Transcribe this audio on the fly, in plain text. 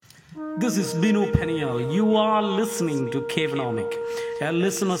This is Binu Peniel. You are listening to Cavenomic, a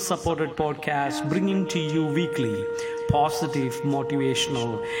listener-supported podcast bringing to you weekly positive,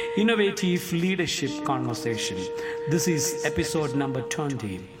 motivational, innovative leadership conversation. This is episode number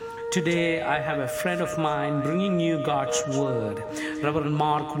 20. Today, I have a friend of mine bringing you God's Word. Reverend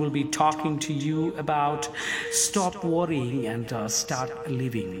Mark will be talking to you about stop worrying and start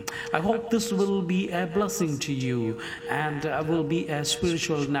living. I hope this will be a blessing to you and will be a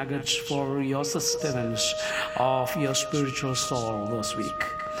spiritual nugget for your sustenance of your spiritual soul this week.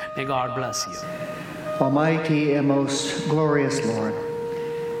 May God bless you. Almighty and most glorious Lord,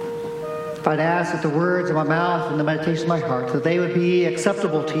 I'd ask that the words of my mouth and the meditation of my heart, that they would be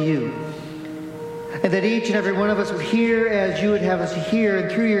acceptable to you. And that each and every one of us would hear as you would have us to hear,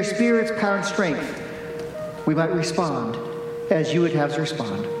 and through your Spirit's power and strength, we might respond as you would have us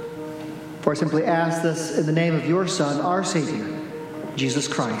respond. For I simply ask this in the name of your Son, our Savior, Jesus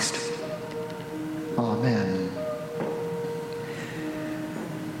Christ. Amen.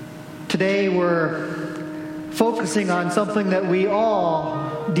 Today we're focusing on something that we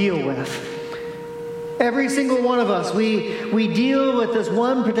all deal with. Every single one of us, we deal with this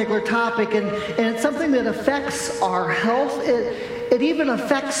one particular topic, and it's something that affects our health. It even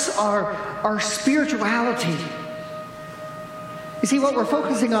affects our spirituality. You see, what we're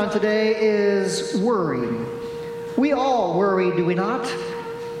focusing on today is worry. We all worry, do we not?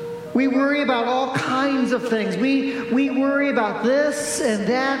 We worry about all kinds of things. We worry about this and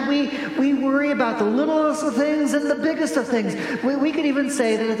that. We worry about the littlest of things and the biggest of things. We could even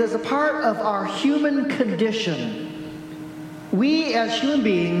say that it is a part of our human condition. We as human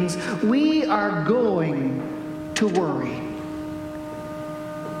beings, we are going to worry.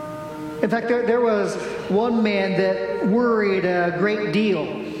 In fact, there was one man that worried a great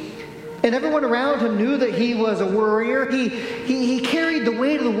deal. And everyone around him knew that he was a worrier. He carried the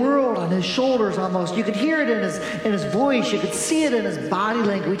weight of the world on his shoulders almost. You could hear it in his voice. You could see it in his body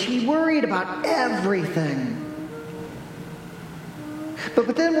language. He worried about everything.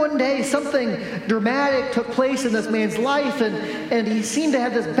 But then one day something dramatic took place in this man's life, and he seemed to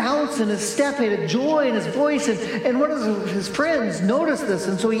have this bounce in his step. He had a joy in his voice, and one of his friends noticed this,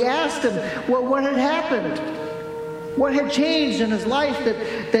 and so he asked him what had happened. What had changed in his life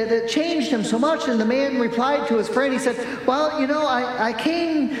that changed him so much? And the man replied to his friend, he said, well, I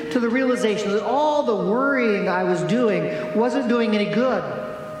came to the realization that all the worrying I was doing wasn't doing any good.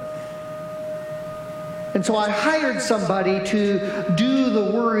 And so I hired somebody to do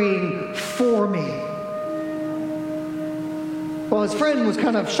the worrying for me. Well, his friend was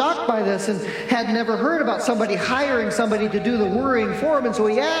kind of shocked by this and had never heard about somebody hiring somebody to do the worrying for him. And so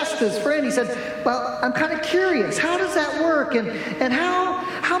he asked his friend, he said, well, I'm kind of curious. How does that work? And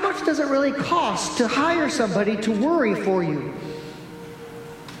how much does it really cost to hire somebody to worry for you?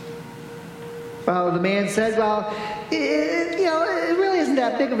 Well, the man said, well, it really isn't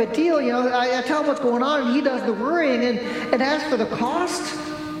that big of a deal. I tell him what's going on, and he does the worrying. And as for the cost,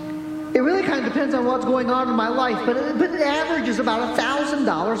 it really kind of depends on what's going on in my life, but it averages about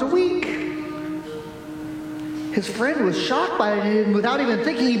 $1,000 a week. His friend was shocked by it, and without even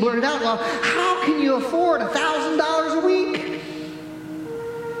thinking, he blurted out, well, how can you afford $1,000 a week?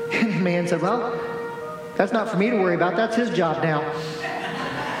 And the man said, well, that's not for me to worry about. That's his job now.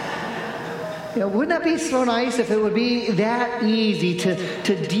 Wouldn't that be so nice if it would be that easy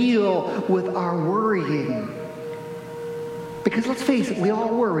to deal with our worrying? Because let's face it, we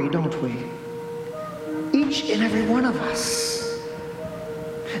all worry, don't we? Each and every one of us.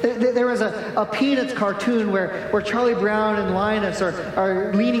 There was a Peanuts cartoon where Charlie Brown and Linus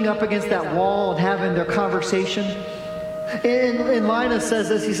are leaning up against that wall and having their conversation. And Linus says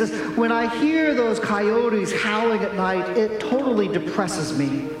this, he says, when I hear those coyotes howling at night, it totally depresses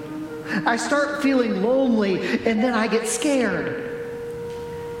me. I start feeling lonely, and then I get scared.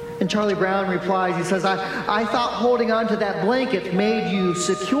 And Charlie Brown replies, he says, I thought holding on to that blanket made you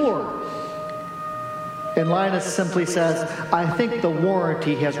secure. And Linus simply says, I think the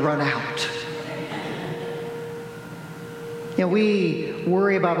warranty has run out. We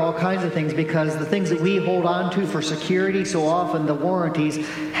worry about all kinds of things because the things that we hold on to for security, so often the warranties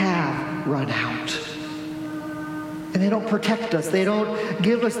have run out. And they don't protect us. They don't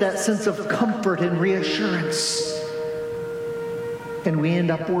give us that sense of comfort and reassurance. And we end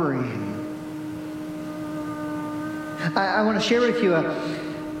up worrying. I want to share with you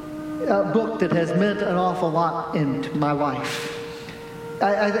a book that has meant an awful lot in my life.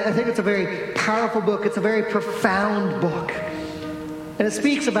 I think it's a very powerful book. It's a very profound book. And it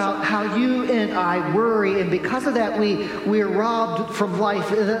speaks about how you and I worry, and because of that we are robbed from life.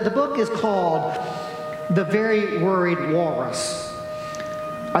 The book is called The Very Worried Walrus.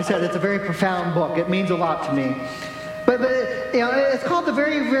 I said it's a very profound book. It means a lot to me. But it's called The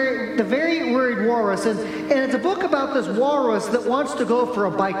Very Worried Walrus, and it's a book about this walrus that wants to go for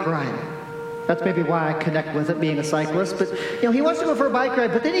a bike ride. That's maybe why I connect with it, being a cyclist. But he wants to go for a bike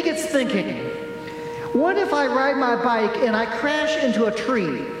ride, but then he gets thinking, what if I ride my bike and I crash into a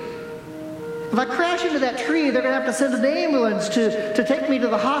tree? If I crash into that tree, they're going to have to send an ambulance to take me to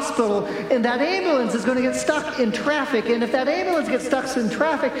the hospital, and that ambulance is going to get stuck in traffic. And if that ambulance gets stuck in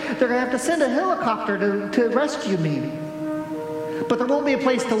traffic, they're going to have to send a helicopter to rescue me. But there won't be a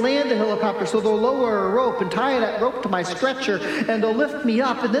place to land the helicopter, so they'll lower a rope and tie that rope to my stretcher, and they'll lift me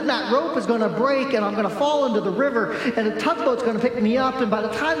up, and then that rope is going to break, and I'm going to fall into the river, and the tugboat's going to pick me up, and by the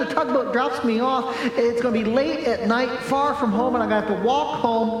time the tugboat drops me off, it's going to be late at night, far from home, and I'm going to have to walk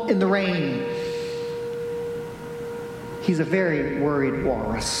home in the rain. He's a very worried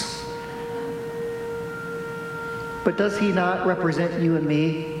walrus. But does he not represent you and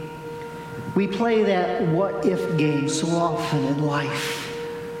me? We play that what-if game so often in life.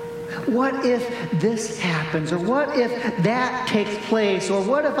 What if this happens? Or what if that takes place? Or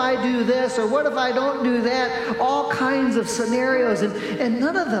what if I do this? Or what if I don't do that? All kinds of scenarios, and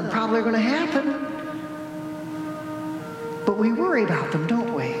none of them probably are going to happen. But we worry about them,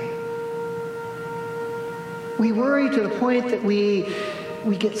 don't we? We worry to the point that we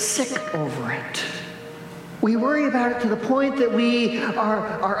get sick over it. We worry about it to the point that we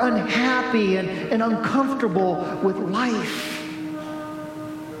are unhappy and uncomfortable with life.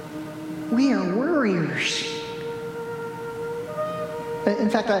 We are worriers. In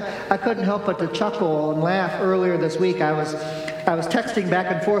fact, I couldn't help but to chuckle and laugh earlier this week. I was texting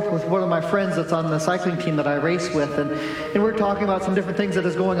back and forth with one of my friends that's on the cycling team that I race with, and we're talking about some different things that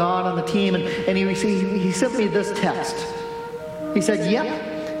is going on the team, and he sent me this text. He said,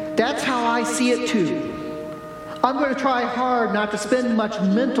 "Yep, that's how I see it too. I'm going to try hard not to spend much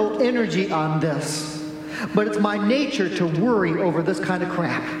mental energy on this, but it's my nature to worry over this kind of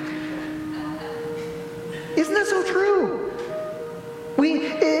crap." Isn't that so true?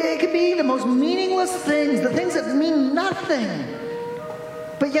 It could be the most meaningless things, the things that mean nothing,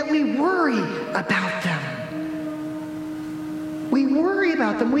 but yet we worry about them. We worry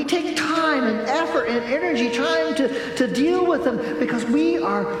about them. We take time and effort and energy trying to deal with them because we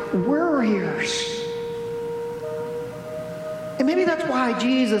are worriers. And maybe that's why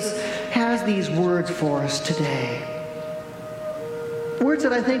Jesus has these words for us today. Words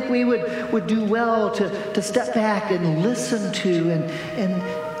that I think we would do well to step back and listen to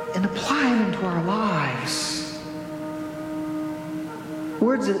and apply them into our lives.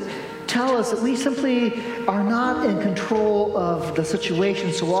 Words that tell us that we simply are not in control of the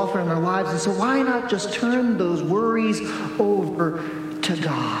situation so often in our lives, and so why not just turn those worries over to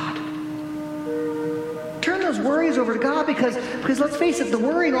God? Turn those worries over to God because let's face it, the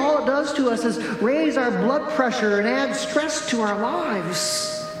worrying, all it does to us is raise our blood pressure and add stress to our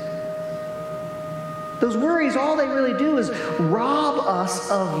lives. Those worries, all they really do is rob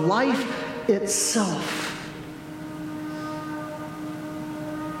us of life itself.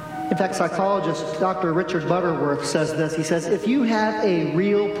 In fact, psychologist Dr. Richard Butterworth says this. He says, if you have a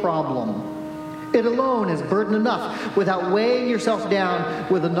real problem, it alone is burden enough without weighing yourself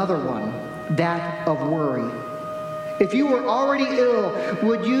down with another one, that of worry. If you were already ill,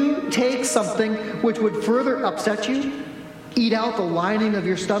 would you take something which would further upset you, eat out the lining of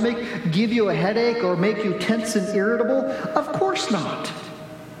your stomach, give you a headache, or make you tense and irritable? Of course not.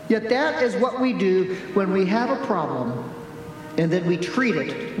 Yet that is what we do when we have a problem, and then we treat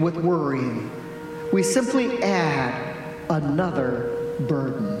it with worrying. We simply add another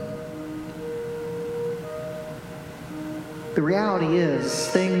burden. The reality is,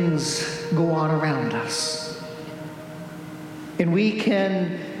 things go on around us. And we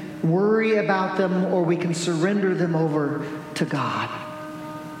can worry about them, or we can surrender them over to God.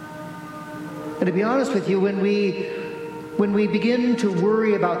 And to be honest with you, when we begin to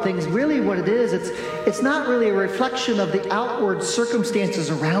worry about things, really what it is, it's not really a reflection of the outward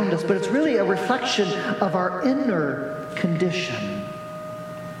circumstances around us, but it's really a reflection of our inner condition.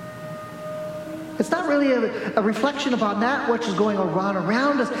 It's not really a reflection about that which is going on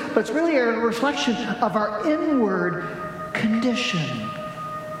around us, but it's really a reflection of our inward condition.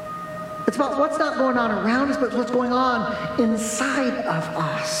 It's about what's not going on around us, but what's going on inside of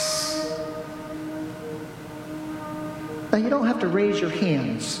us. Now, you don't have to raise your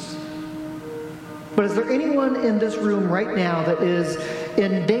hands, but is there anyone in this room right now that is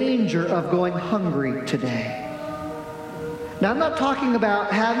in danger of going hungry today? Now, I'm not talking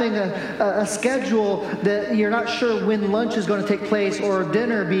about having a schedule that you're not sure when lunch is going to take place or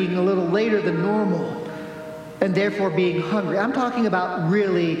dinner being a little later than normal. and therefore being hungry. I'm talking about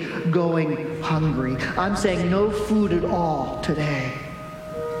really going hungry. I'm saying no food at all today.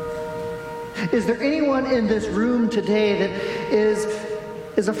 Is there anyone in this room today that is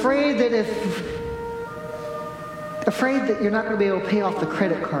afraid that you're not going to be able to pay off the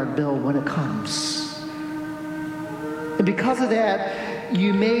credit card bill when it comes? And because of that,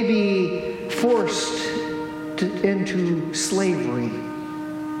 you may be forced into slavery.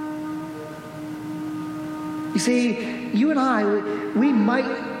 You see, you and I, we might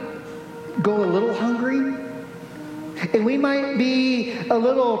go a little hungry, and we might be a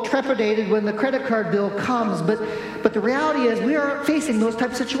little trepidated when the credit card bill comes, but the reality is we are facing those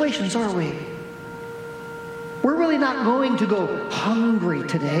type of situations, aren't we? We're really not going to go hungry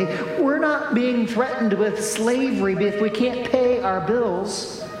today. We're not being threatened with slavery if we can't pay our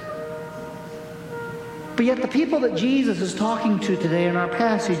bills. But yet the people that Jesus is talking to today in our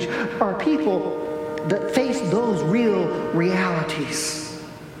passage are people that face those real realities.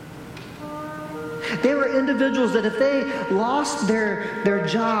 They were individuals that if they lost their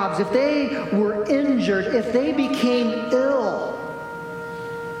jobs, if they were injured, if they became ill,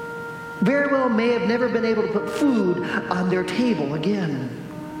 very well may have never been able to put food on their table again.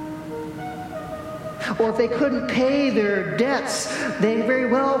 Or if they couldn't pay their debts, they very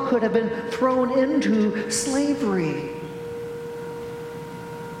well could have been thrown into slavery.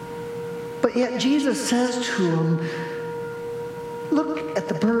 But yet Jesus says to them, look at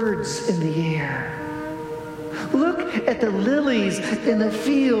the birds in the air. Look at the lilies in the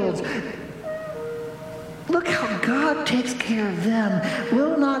fields. Look how God takes care of them.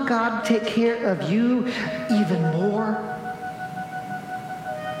 Will not God take care of you even more?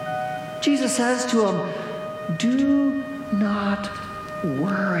 Jesus says to them, do not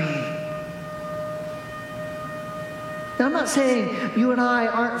worry. Now, I'm not saying you and I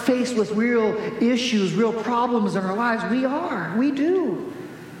aren't faced with real issues, real problems in our lives. We are. We do.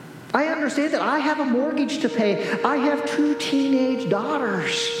 I understand that I have a mortgage to pay. I have 2 teenage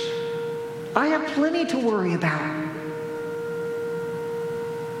daughters. I have plenty to worry about.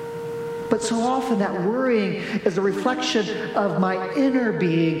 But so often that worrying is a reflection of my inner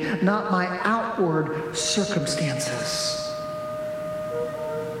being, not my outward circumstances.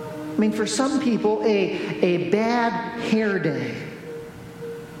 I mean, for some people, a bad hair day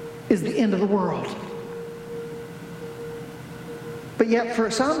is the end of the world. But yet for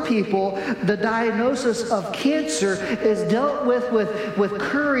some people, the diagnosis of cancer is dealt with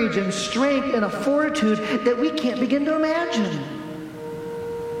courage and strength and a fortitude that we can't begin to imagine.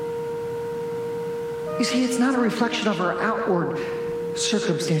 You see, it's not a reflection of our outward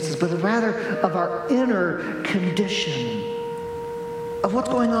circumstances, but rather of our inner condition, of what's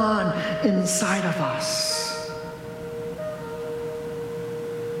going on inside of us.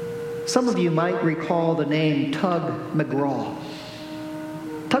 Some of you might recall the name Tug McGraw.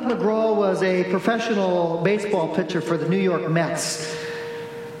 Tug McGraw was a professional baseball pitcher for the New York Mets.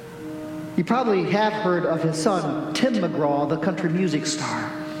 You probably have heard of his son, Tim McGraw, the country music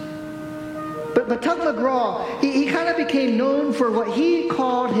star. But Tug McGraw, he kind of became known for what he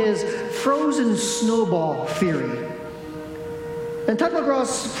called his frozen snowball theory. And Tug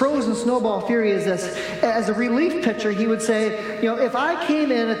McGraw's frozen snowball theory is this. As a relief pitcher, he would say, if I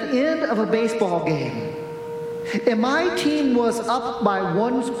came in at the end of a baseball game, and my team was up by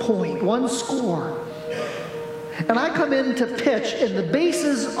 1 point, 1 score, and I come in to pitch, and the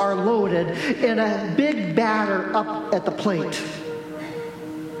bases are loaded, and a big batter up at the plate,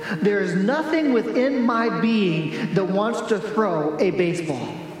 there's nothing within my being that wants to throw a baseball.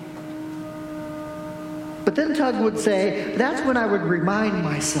 But then Tug would say, that's when I would remind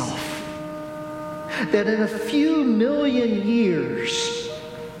myself that in a few million years,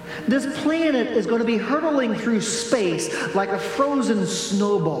 this planet is going to be hurtling through space like a frozen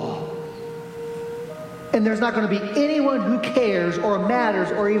snowball. And there's not going to be anyone who cares or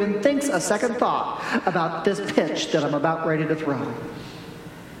matters or even thinks a second thought about this pitch that I'm about ready to throw.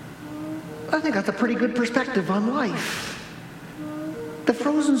 I think that's a pretty good perspective on life. The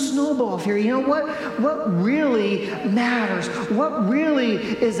frozen snowball theory. What really matters? What really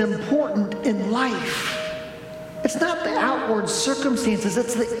is important in life? It's not the outward circumstances.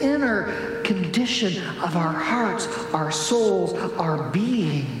 It's the inner condition of our hearts, our souls, our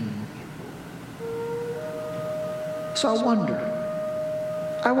being. So I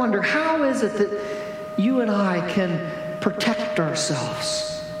wonder, how is it that you and I can protect ourselves?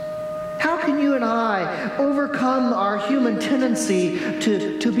 How can you and I overcome our human tendency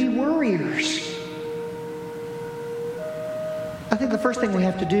to be worriers? I think the first thing we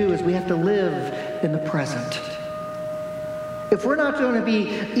have to do is we have to live in the present. If we're not going to be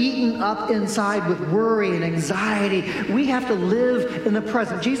eaten up inside with worry and anxiety, we have to live in the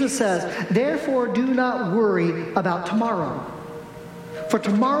present. Jesus says, therefore do not worry about tomorrow. For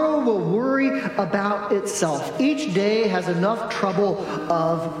tomorrow will worry about itself. Each day has enough trouble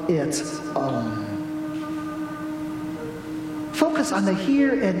of its own. Focus on the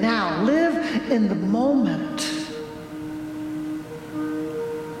here and now. Live in the moment.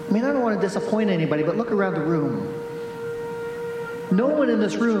 I mean, I don't want to disappoint anybody, but look around the room. No one in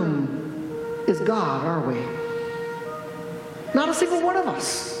this room is God, are we? Not a single one of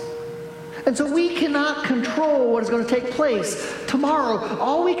us. And so we cannot control what is going to take place tomorrow.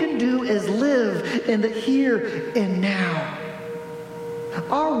 All we can do is live in the here and now.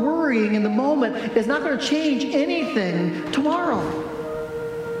 Our worrying in the moment is not going to change anything tomorrow.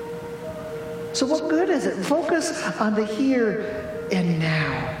 So what good is it? Focus on the here and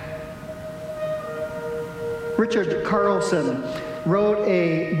now. Richard Carlson wrote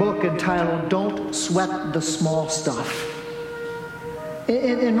a book entitled Don't Sweat the Small Stuff.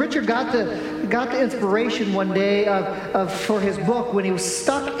 And Richard got the inspiration one day for his book when he was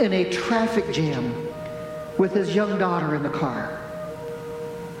stuck in a traffic jam with his young daughter in the car.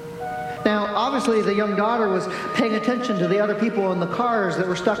 Now, obviously, the young daughter was paying attention to the other people in the cars that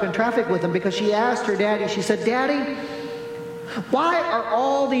were stuck in traffic with him, because she asked her daddy, she said, "Daddy, why are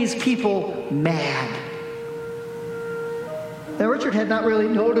all these people mad?" Now, Richard had not really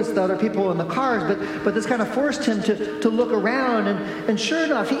noticed the other people in the cars, but this kind of forced him to look around. And sure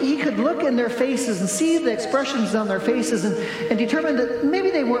enough, he could look in their faces and see the expressions on their faces and determine that maybe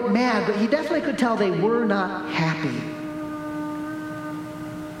they weren't mad, but he definitely could tell they were not happy.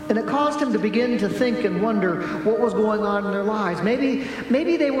 And it caused him to begin to think and wonder what was going on in their lives. Maybe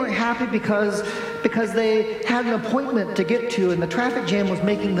they weren't happy because they had an appointment to get to and the traffic jam was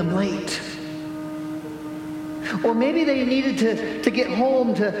making them late. Or maybe they needed to get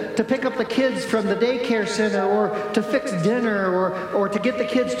home to pick up the kids from the daycare center, or to fix dinner, or to get the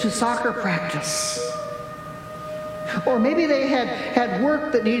kids to soccer practice. Or maybe they had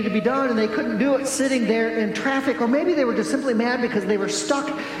work that needed to be done and they couldn't do it sitting there in traffic. Or maybe they were just simply mad because they were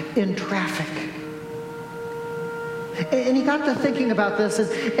stuck in traffic. And he got to thinking about this,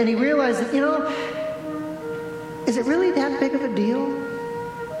 and he realized that, is it really that big of a deal?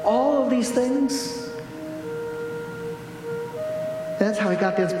 All of these things? That's how he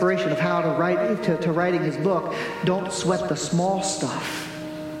got the inspiration of how to write to writing his book, Don't Sweat the Small Stuff.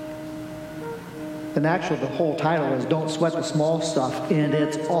 And actually, the whole title is Don't Sweat the Small Stuff, and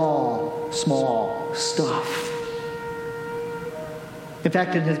it's all small stuff. In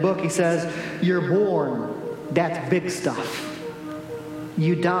fact, in his book, he says, you're born, that's big stuff.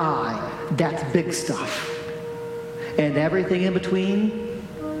 You die, that's big stuff. And everything in between,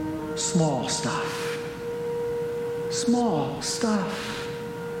 small stuff. Small stuff.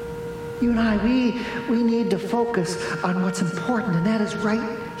 You and I, we need to focus on what's important, and that is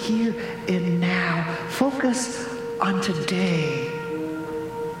right here and now. Focus on today.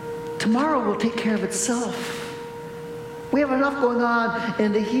 Tomorrow will take care of itself. We have enough going on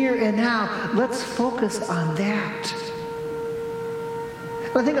in the here and now. Let's focus on that.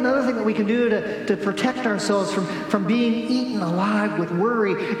 I think another thing that we can do to protect ourselves from being eaten alive with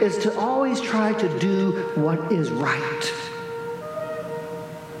worry is to always try to do what is right.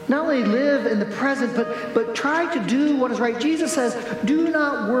 Not only live in the present, but try to do what is right. Jesus says, do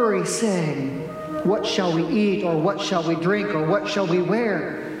not worry, saying, what shall we eat, or what shall we drink, or what shall we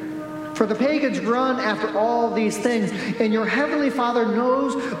wear? For the pagans run after all these things, and your heavenly Father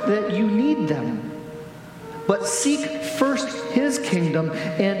knows that you need them. But seek first his kingdom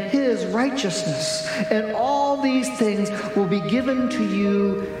and his righteousness, and all these things will be given to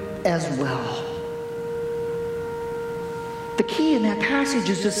you as well. The key in that passage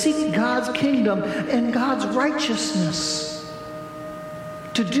is to seek God's kingdom and God's righteousness,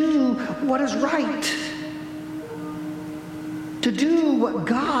 to do what is right, to do what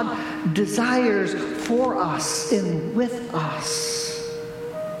God desires for us and with us.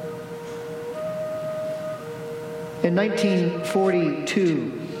 In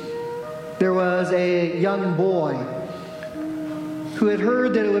 1942, there was a young boy who had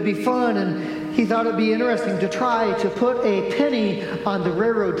heard that it would be fun, and he thought it would be interesting to try to put a penny on the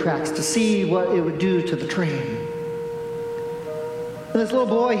railroad tracks to see what it would do to the train. And this little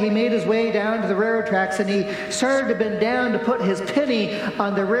boy, he made his way down to the railroad tracks, and he started to bend down to put his penny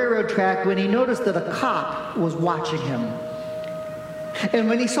on the railroad track when he noticed that a cop was watching him. And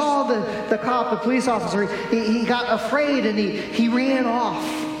when he saw the cop, the police officer, he got afraid and he ran off,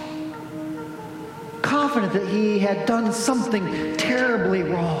 confident that he had done something terribly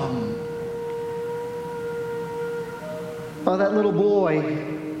wrong. Oh, that little boy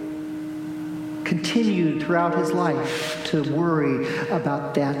continued throughout his life to worry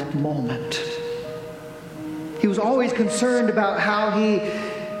about that moment. He was always concerned about how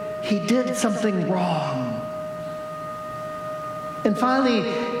he did something wrong. And finally,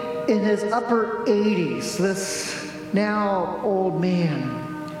 in his upper 80s, this now old man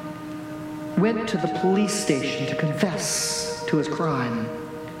went to the police station to confess to his crime.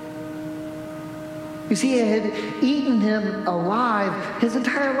 You see, it had eaten him alive his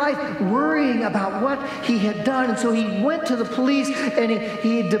entire life, worrying about what he had done. And so he went to the police and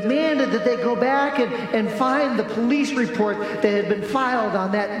he demanded that they go back and find the police report that had been filed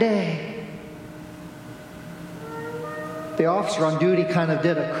on that day. The officer on duty kind of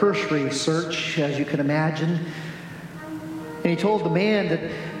did a cursory search, as you can imagine. And he told the man that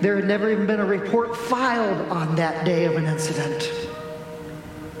there had never even been a report filed on that day of an incident.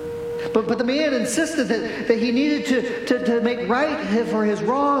 But the man insisted that he needed to make right for his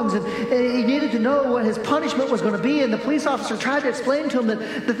wrongs, and he needed to know what his punishment was going to be. And the police officer tried to explain to him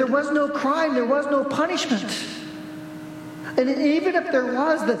that there was no crime, there was no punishment. And even if there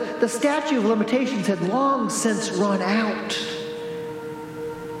was, the statute of limitations had long since run out.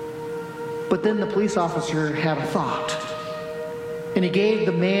 But then the police officer had a thought. And he gave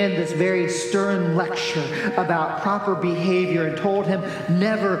the man this very stern lecture about proper behavior and told him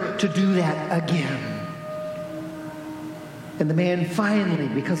never to do that again. And the man finally,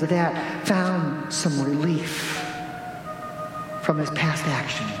 because of that, found some relief from his past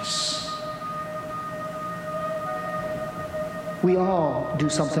actions. We all do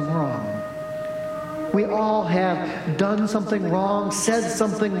something wrong. We all have done something wrong, said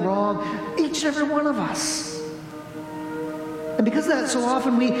something wrong, each and every one of us. And because of that, so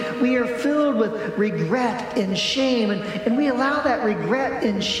often we are filled with regret and shame, and we allow that regret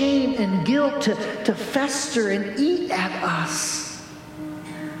and shame and guilt to fester and eat at us.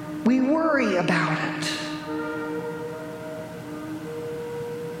 We worry about it.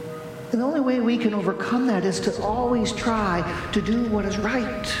 And the only way we can overcome that is to always try to do what is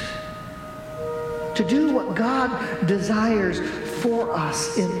right. To do what God desires for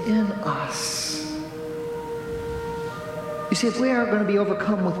us and in us. You see, if we are going to be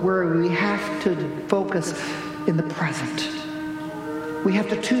overcome with worry, we have to focus in the present. We have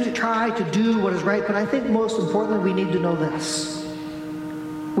to try to do what is right, but I think most importantly, we need to know this.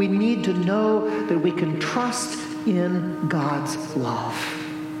 We need to know that we can trust in God's love.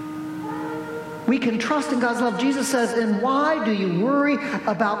 We can trust in God's love. Jesus says, "And why do you worry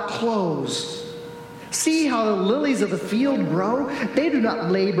about clothes? See how the lilies of the field grow? They do not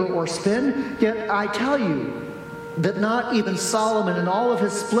labor or spin. Yet I tell you that not even Solomon in all of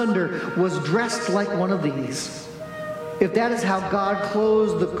his splendor was dressed like one of these. If that is how God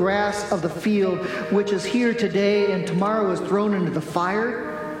clothes the grass of the field, which is here today and tomorrow is thrown into the fire,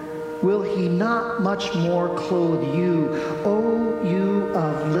 will he not much more clothe you, O you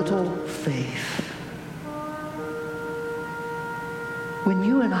of little faith?" When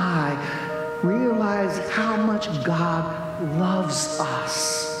you and I realize how much God loves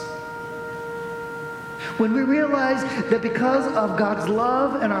us, when we realize that because of God's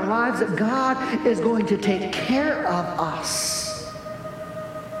love in our lives, that God is going to take care of us,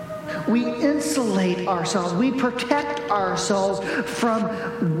 we insulate ourselves, we protect ourselves from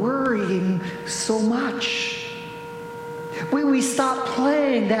worrying so much. We stop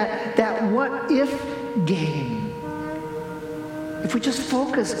playing that what if game. If we just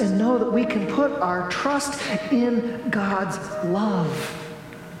focus and know that we can put our trust in God's love.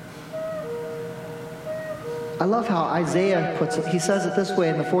 I love how Isaiah puts it. He says it this way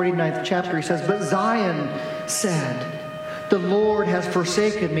in the 49th chapter. He says, "But Zion said, the Lord has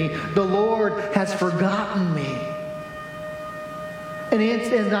forsaken me. The Lord has forgotten me."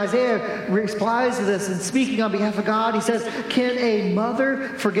 And Isaiah replies to this, and speaking on behalf of God, he says, "Can a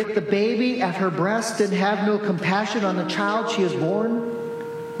mother forget the baby at her breast and have no compassion on the child she has born?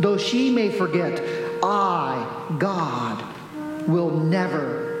 Though she may forget, I, God, will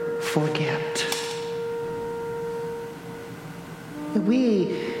never forget."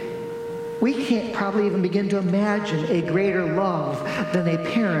 We can't probably even begin to imagine a greater love than a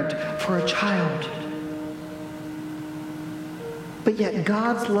parent for a child. But yet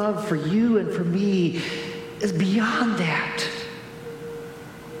God's love for you and for me is beyond that.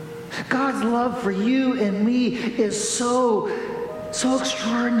 God's love for you and me is so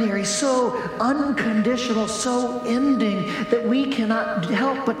extraordinary, so unconditional, so ending that we cannot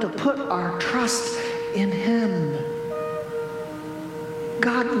help but to put our trust in Him.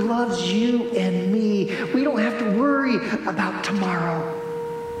 God loves you and me. We don't have to worry about tomorrow.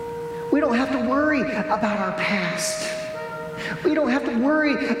 We don't have to worry about our past. We don't have to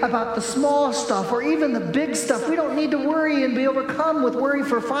worry about the small stuff or even the big stuff. We don't need to worry and be overcome with worry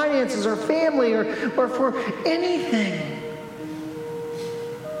for finances or family or for anything.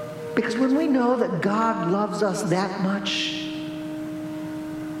 Because when we know that God loves us that much,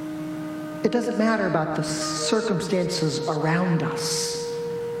 it doesn't matter about the circumstances around us.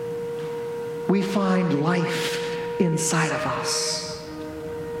 We find life inside of us.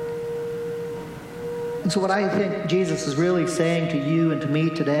 And so what I think Jesus is really saying to you and to me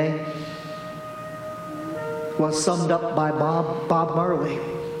today was summed up by Bob Marley.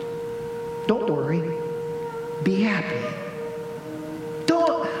 Don't worry, be happy.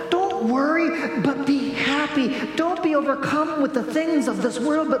 Don't worry, but be happy. Don't be overcome with the things of this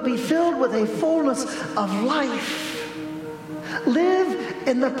world, but be filled with a fullness of life. Live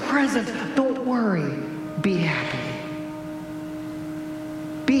in the present. Don't worry, be happy.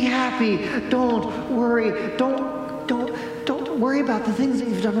 Be happy. Don't worry. Don't worry about the things that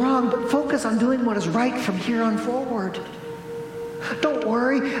you've done wrong, but focus on doing what is right from here on forward. Don't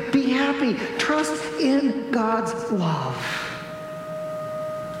worry. Be happy. Trust in God's love.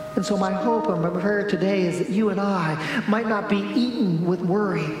 And so my hope and my prayer today is that you and I might not be eaten with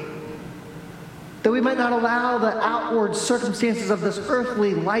worry. That we might not allow the outward circumstances of this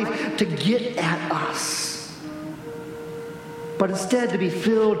earthly life to get at us. But instead to be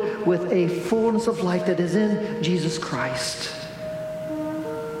filled with a fullness of life that is in Jesus Christ.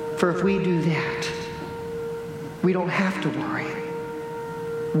 For if we do that, we don't have to worry.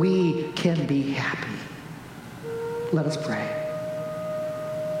 We can be happy. Let us pray.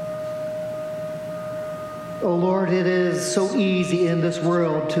 Oh Lord, it is so easy in this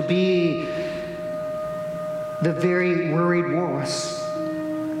world to be the very worried walrus,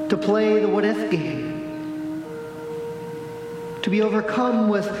 to play the what-if game, to be overcome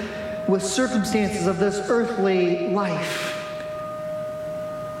with circumstances of this earthly life,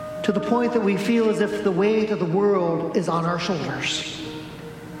 to the point that we feel as if the weight of the world is on our shoulders.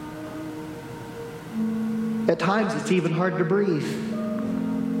 At times it's even hard to breathe.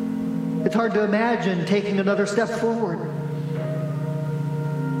 It's hard to imagine taking another step forward.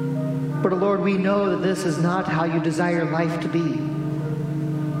 But, Lord, we know that this is not how you desire life to be.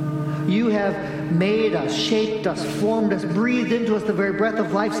 You have made us, shaped us, formed us, breathed into us the very breath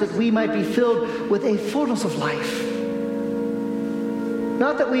of life so that we might be filled with a fullness of life.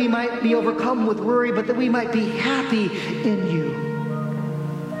 Not that we might be overcome with worry, but that we might be happy in you.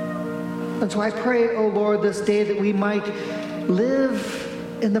 And so I pray, oh Lord, this day that we might live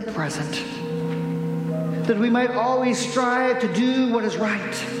in the present, that we might always strive to do what is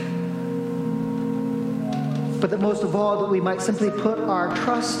right, but that most of all that we might simply put our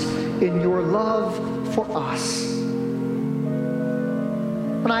trust in your love for us.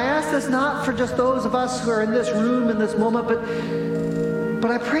 And I ask this not for just those of us who are in this room in this moment,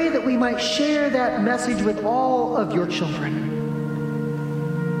 but I pray that we might share that message with all of your children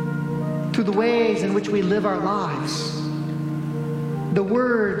through the ways in which we live our lives, the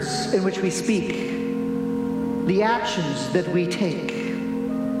words in which we speak, the actions that we take.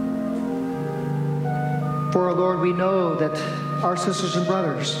 For, our Lord, we know that our sisters and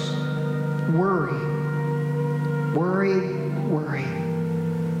brothers worry.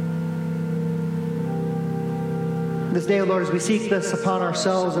 This day, O Lord, as we seek this upon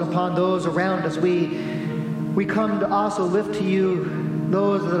ourselves and upon those around us, we come to also lift to you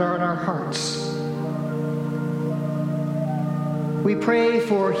those that are in our hearts. We pray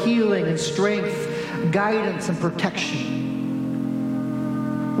for healing and strength, guidance and protection.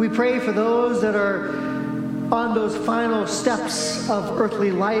 We pray for those that are on those final steps of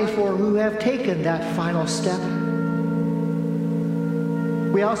earthly life or who have taken that final step.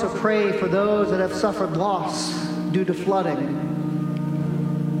 We also pray for those that have suffered loss due to flooding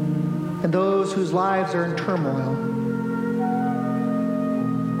and those whose lives are in turmoil.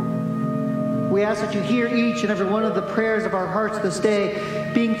 We ask that you hear each and every one of the prayers of our hearts this day,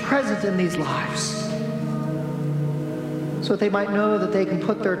 being present in these lives, so that they might know that they can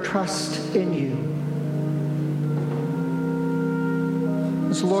put their trust in you.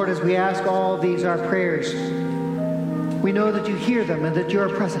 And so, Lord, as we ask all these our prayers, we know that you hear them and that you are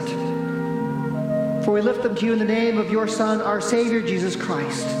present. For we lift them to you in the name of your Son, our Savior, Jesus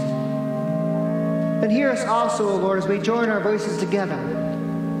Christ. And hear us also, O Lord, as we join our voices together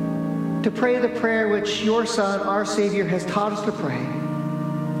to pray the prayer which your Son, our Savior, has taught us to pray.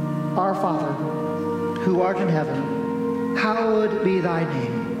 Our Father, who art in heaven, hallowed be thy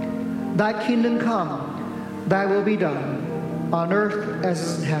name. Thy kingdom come, thy will be done, on earth as it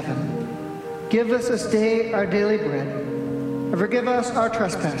is in heaven. Give us this day our daily bread, and forgive us our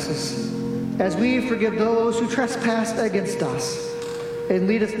trespasses, as we forgive those who trespass against us. And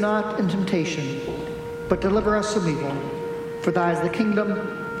lead us not in temptation, but deliver us from evil. For thine is the kingdom,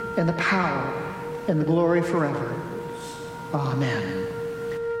 and the power, and the glory forever. Amen.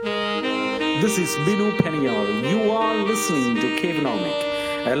 This is Binu Peniel. You are listening to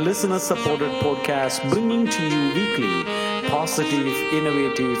Cavenomic, a listener-supported podcast bringing to you weekly positive,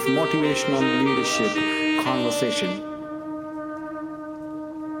 innovative, motivational leadership conversation.